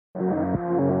What's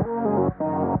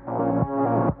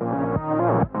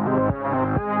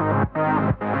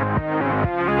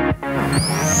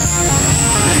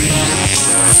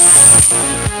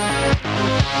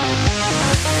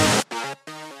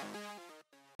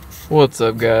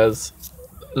up, guys?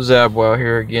 Zabwow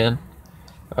here again.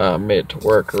 Made it to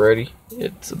work already.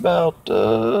 It's about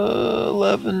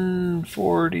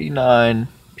 11:49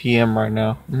 p.m. right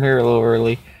now. I'm here a little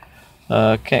early.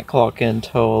 Can't clock in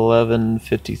till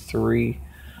 11:53.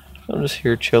 I'm just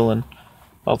here chilling.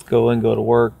 I'll have to go to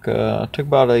work. Took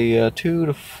about a 2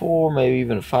 to 4, maybe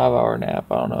even a 5-hour nap.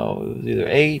 I don't know. It was either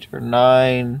 8 or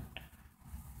 9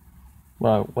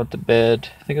 when I went to bed.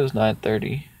 I think it was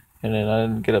 9:30. And then I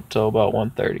didn't get up till about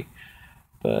 1:30.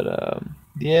 But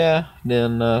yeah,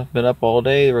 then been up all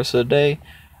day, the rest of the day.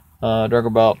 Drank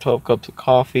about 12 cups of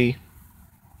coffee.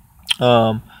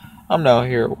 I'm now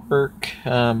here at work.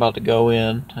 I'm about to go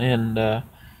in and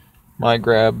might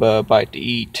grab a bite to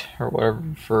eat or whatever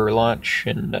for lunch,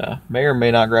 and may or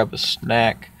may not grab a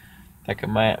snack that I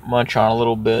can munch on a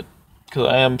little bit because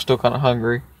I am still kind of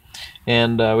hungry.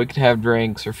 And we can have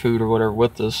drinks or food or whatever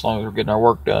with us as long as we're getting our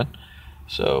work done.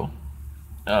 So,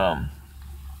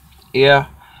 yeah.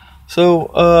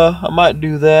 So, I might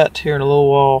do that here in a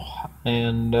little while,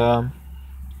 and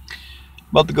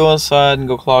about to go inside and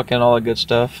go clock in all that good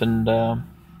stuff, and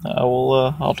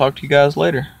I'll talk to you guys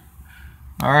later.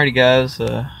 Alrighty, guys.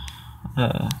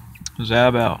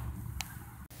 Zabwow.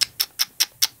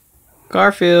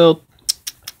 Garfield.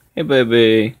 Hey,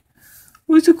 baby.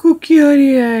 What's a cool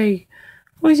kitty?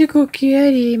 What's a cool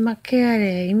kitty? My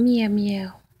kitty. Meow,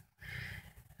 meow.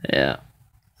 Yeah.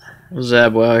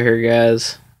 Zabwow here,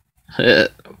 guys.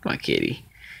 My kitty.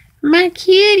 My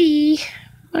kitty.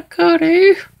 My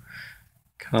cuddle.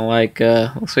 Kind of like,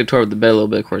 looks like toward the bed a little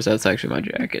bit. Of course, that's actually my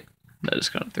jacket. I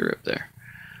just kind of threw up there.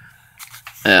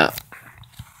 Yeah.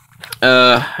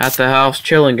 At the house,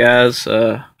 chilling, guys.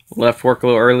 Left work a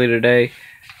little early today.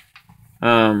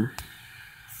 You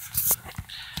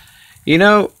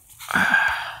know,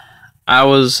 I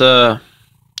was,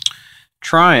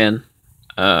 trying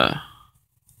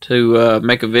to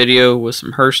make a video with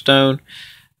some Hearthstone.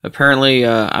 Apparently,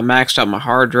 I maxed out my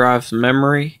hard drive's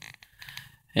memory,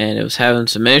 and it was having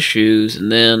some issues, and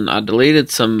then I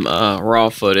deleted some raw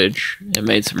footage and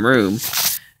made some room.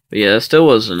 But yeah, it still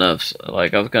wasn't enough. So,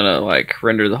 like, I was gonna like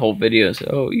render the whole video and say,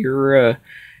 "Oh, your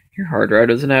hard drive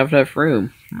doesn't have enough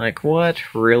room." I'm like,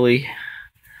 what? Really?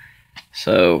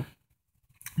 So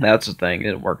that's the thing. It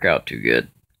didn't work out too good.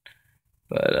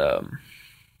 But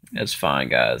it's fine,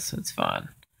 guys. It's fine.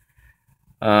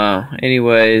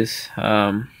 Anyways,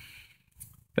 I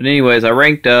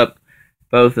ranked up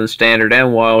both in standard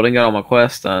and wild and got all my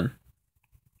quests done.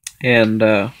 And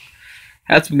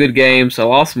had some good games. I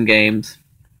lost some games.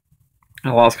 I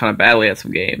lost kind of badly at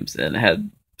some games and had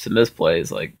some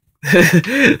misplays, like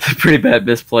some pretty bad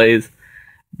misplays.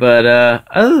 But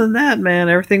other than that, man,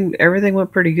 everything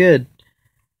went pretty good.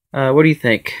 What do you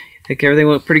think? Think everything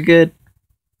went pretty good?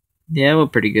 Yeah, it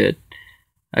went pretty good.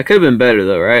 I could have been better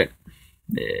though, right?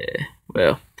 Yeah.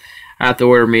 Well, I have to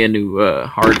order me a new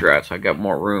hard drive so I got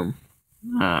more room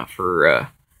for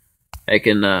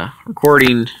making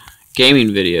recording gaming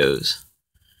videos.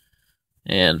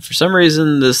 And for some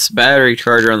reason, this battery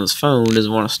charger on this phone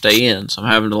doesn't want to stay in, so I'm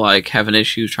having to like have an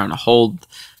issue trying to hold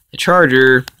the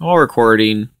charger while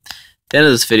recording the end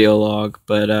of this video log.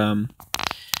 But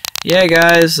yeah,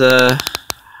 guys,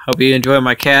 hope you enjoy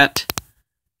my cat.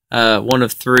 One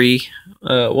of 3.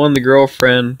 One the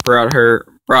girlfriend brought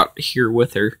here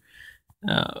with her.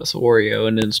 Was Oreo,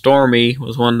 and then Stormy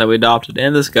was one that we adopted,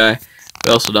 and this guy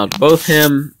we also adopted both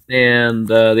him and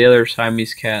the other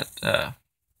Siamese cat.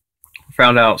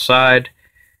 Found outside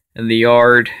in the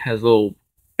yard as little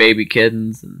baby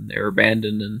kittens, and they were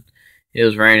abandoned, and it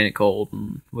was raining and cold,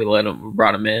 and we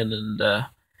brought them in, and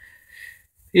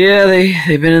yeah,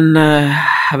 they've been in,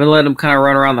 I've been letting them kind of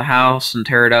run around the house and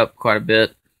tear it up quite a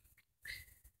bit.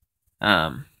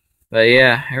 But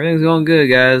yeah, everything's going good,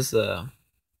 guys.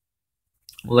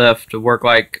 Left to work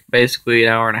like basically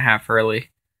an hour and a half early,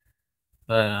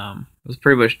 but it was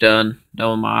pretty much done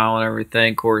with my aisle and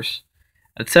everything. Of course,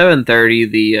 at 7:30,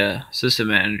 the assistant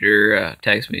manager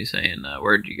texted me saying,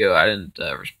 "Where'd you go?" I didn't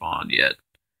respond yet.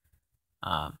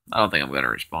 I don't think I'm gonna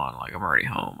respond. Like, I'm already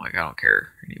home. Like, I don't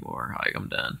care anymore. Like, I'm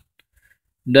done.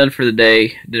 I'm done for the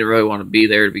day. Didn't really want to be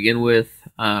there to begin with.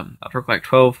 I took like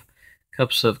 12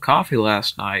 cups of coffee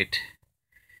last night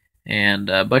and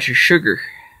a bunch of sugar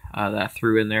that I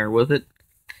threw in there with it.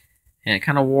 And it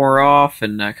kind of wore off,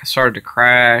 and I started to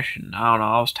crash, and I don't know,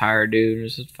 I was tired, dude. I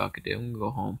said, fuck it, dude, I'm gonna go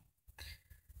home.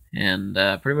 And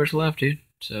pretty much left, dude.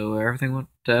 So everything went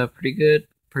pretty good.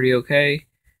 pretty okay.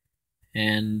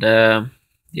 And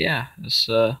yeah, that's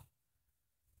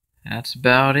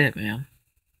about it, man.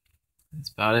 That's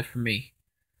about it for me.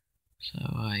 So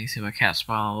you see my cat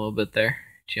smiling a little bit there,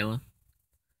 chilling.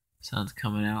 Sun's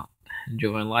coming out,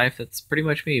 enjoying life. That's pretty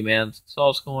much me, man. That's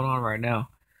all that's going on right now.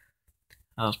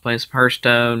 I was playing some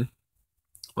Hearthstone.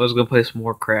 I was gonna play some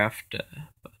Warcraft,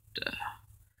 but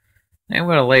I'm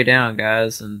gonna lay down,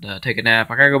 guys, and take a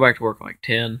nap. I gotta go back to work at like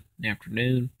 10 in the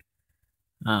afternoon.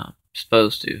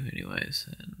 Supposed to, anyways.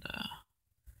 And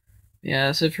yeah,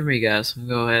 that's it for me, guys. I'm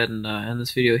gonna go ahead and end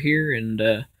this video here and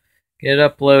get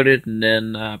it uploaded, and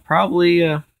then probably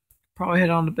head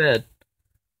on to bed.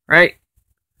 Right?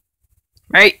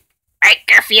 Right,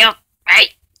 Garfield.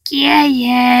 Right?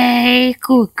 Yeah.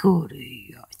 Cool.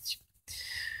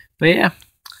 But yeah.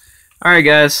 All right,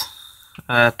 guys.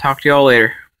 Talk to y'all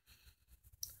later.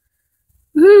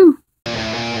 Woo!